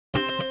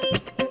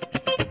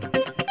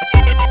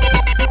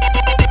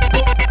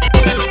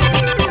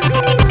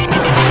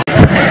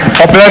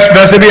Plus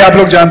वैसे भी आप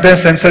लोग जानते हैं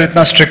सेंसर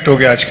इतना स्ट्रिक्ट हो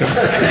गया आजकल।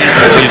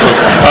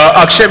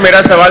 अक्षय,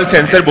 मेरा सवाल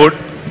सेंसर बोर्ड,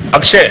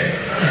 अक्षय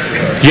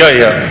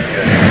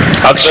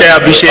अक्षय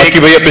अभिषेक कि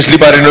भैया पिछली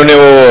बार इन्होंने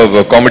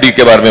वो कॉमेडी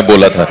के बारे में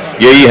बोला था,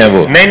 यही है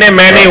वो? नहीं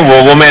मैं नहीं हूँ,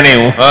 वो मैं नहीं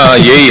हूँ। हाँ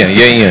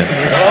यही है।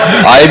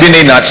 आए भी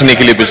नहीं नाचने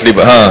के लिए पिछली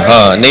बार।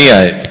 हाँ नहीं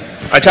आए।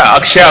 अच्छा,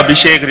 अक्षय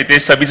अभिषेक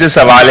रितेश सभी से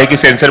सवाल है कि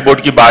सेंसर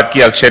बोर्ड की बात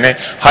की अक्षय ने,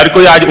 हर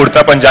कोई आज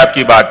उड़ता पंजाब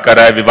की बात कर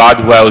रहा है, विवाद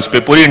हुआ है उस पर,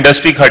 पूरी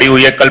इंडस्ट्री खड़ी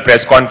हुई है, कल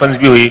प्रेस कॉन्फ्रेंस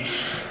भी हुई,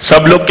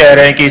 सब लोग कह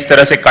रहे हैं कि इस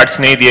तरह से कट्स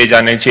नहीं दिए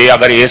जाने चाहिए,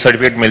 अगर ये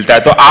सर्टिफिकेट मिलता है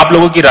तो आप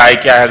लोगों की राय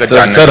क्या है? अगर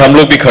सर हम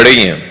लोग भी खड़े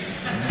ही हैं।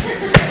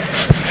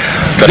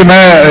 तो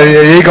मैं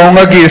यही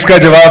कहूंगा कि इसका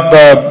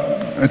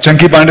जवाब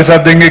चंकी पांडे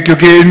साहब देंगे,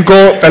 क्योंकि इनको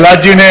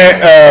प्रहलाद जी ने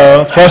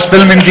फर्स्ट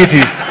फिल्म इनकी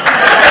थी।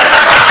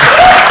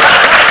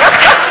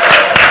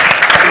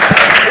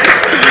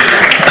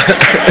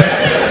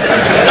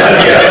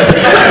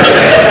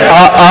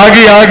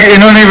 आग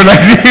इन्होंने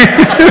बनाई थी।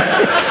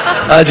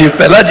 हाँ जी,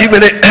 प्रहलाद जी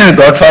मेरे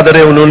गॉडफादर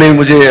है, उन्होंने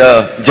मुझे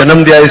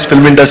जन्म दिया इस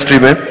फिल्म इंडस्ट्री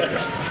में।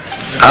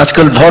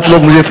 आजकल बहुत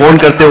लोग मुझे फोन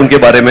करते हैं उनके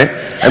बारे में,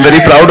 I am very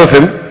proud of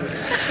him.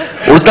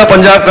 उड़ता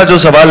पंजाब का जो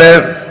सवाल है,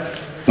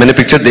 मैंने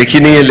पिक्चर देखी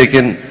नहीं है,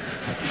 लेकिन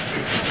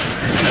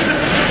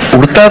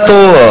उड़ता तो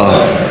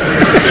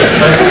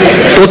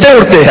तोते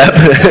उड़ते हैं,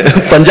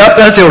 पंजाब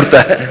कहां से उड़ता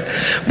है?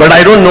 बट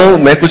आई डोंट नो,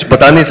 मैं कुछ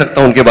बता नहीं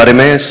सकता उनके बारे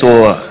में, सो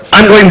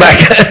I am going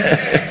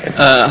back.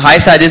 Hi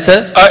Sajid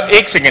sir.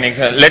 एक second,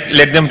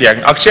 let them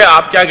react. Akshay,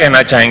 आप क्या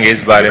कहना चाहेंगे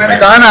इस बारे में? मैंने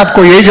कहा ना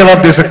आपको यही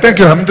जवाब दे सकते हैं,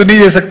 क्यों हम तो नहीं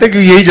दे सकते,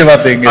 क्यों यही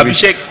जवाब देंगे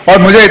अभिषेक। और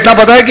मुझे इतना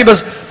पता है कि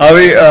बस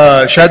अभी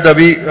शायद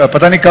अभी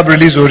पता नहीं कब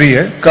रिलीज हो रही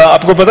है,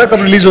 आपको पता है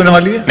कब रिलीज होने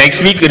वाली है?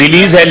 नेक्स्ट वीक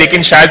रिलीज है,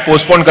 लेकिन शायद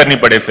पोस्टपोन करनी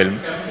पड़े फिल्म।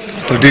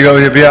 तो ठीक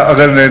है भैया,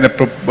 अगर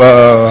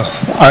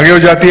आगे हो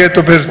जाती है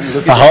तो फिर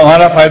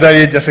हमारा फायदा,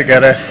 ये जैसे कह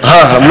रहा है।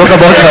 हाँ, हम लोग का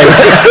बहुत फायदा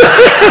है।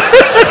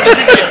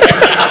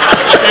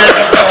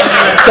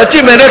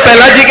 सच्ची मैंने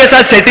प्रहलाद जी के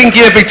साथ सेटिंग की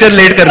है पिक्चर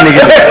लेट करने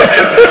के लिए।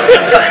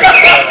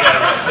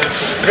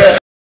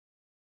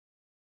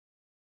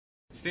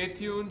 Stay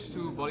tuned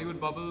to Bollywood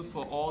Bubble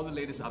for all the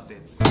latest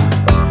updates.